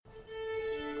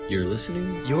You're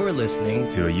listening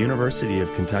to a University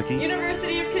of Kentucky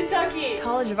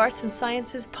College of Arts and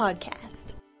Sciences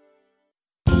podcast.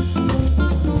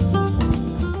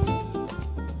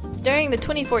 During the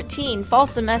 2014 fall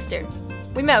semester,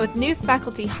 we met with new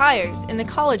faculty hires in the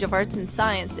College of Arts and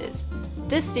Sciences.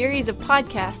 This series of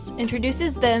podcasts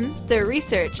introduces them, their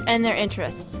research, and their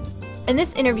interests. In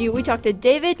this interview, we talked to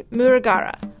David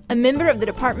Murugara, a member of the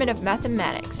Department of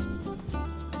Mathematics.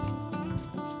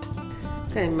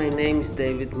 Okay, my name is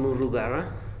David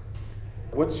Murugara.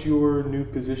 What's your new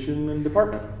position and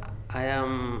department? I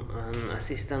am an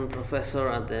assistant professor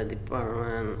at the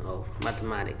Department of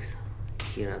Mathematics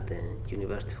here at the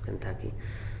University of Kentucky.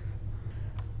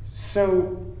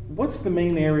 So, what's the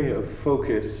main area of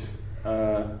focus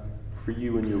for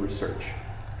you in your research?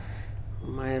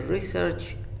 My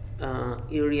research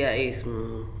area is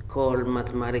called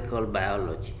mathematical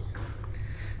biology.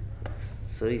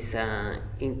 So it's an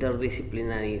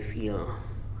interdisciplinary field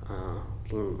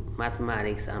in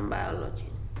mathematics and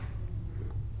biology.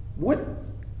 What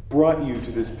brought you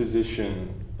to this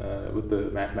position with the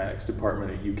mathematics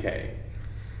department at UK?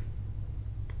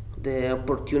 The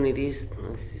opportunities.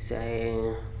 This is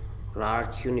a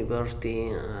large university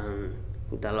and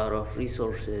with a lot of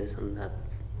resources, and that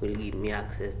will give me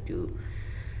access to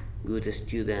good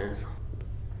students,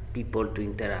 people to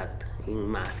interact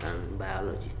in math and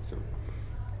biology. So,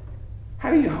 how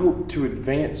do you hope to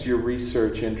advance your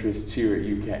research interests here at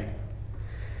UK?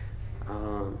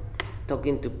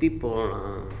 Talking to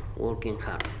people, working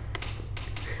hard.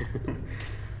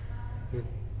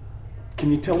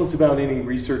 Can you tell us about any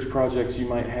research projects you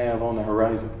might have on the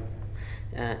horizon?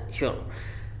 Sure.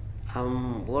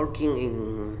 I'm working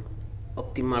in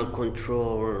optimal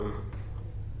control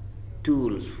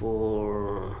tools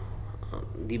for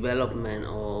development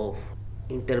of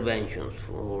interventions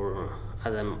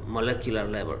at a molecular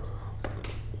level.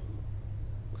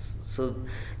 So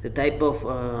the type of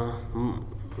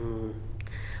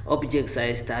objects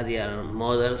I study are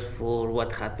models for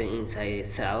what happens inside a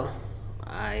cell.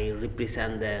 I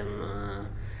represent them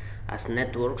as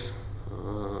networks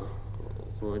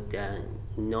with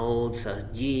nodes as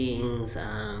genes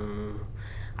and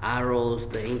arrows,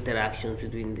 the interactions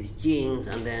between these genes,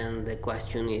 and then the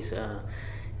question is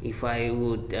if I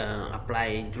would apply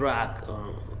a drug,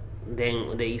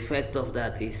 then the effect of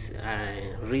that is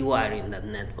rewiring that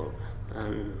network,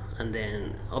 and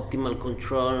then optimal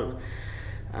control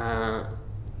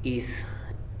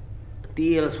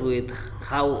deals with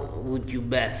how would you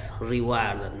best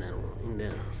rewire that network in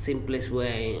the simplest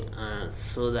way,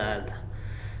 so that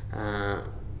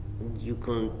you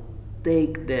can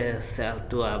take the cell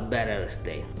to a better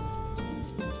state.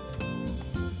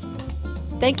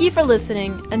 Thank you for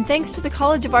listening, and thanks to the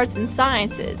College of Arts and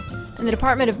Sciences and the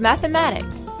Department of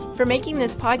Mathematics for making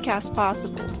this podcast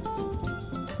possible.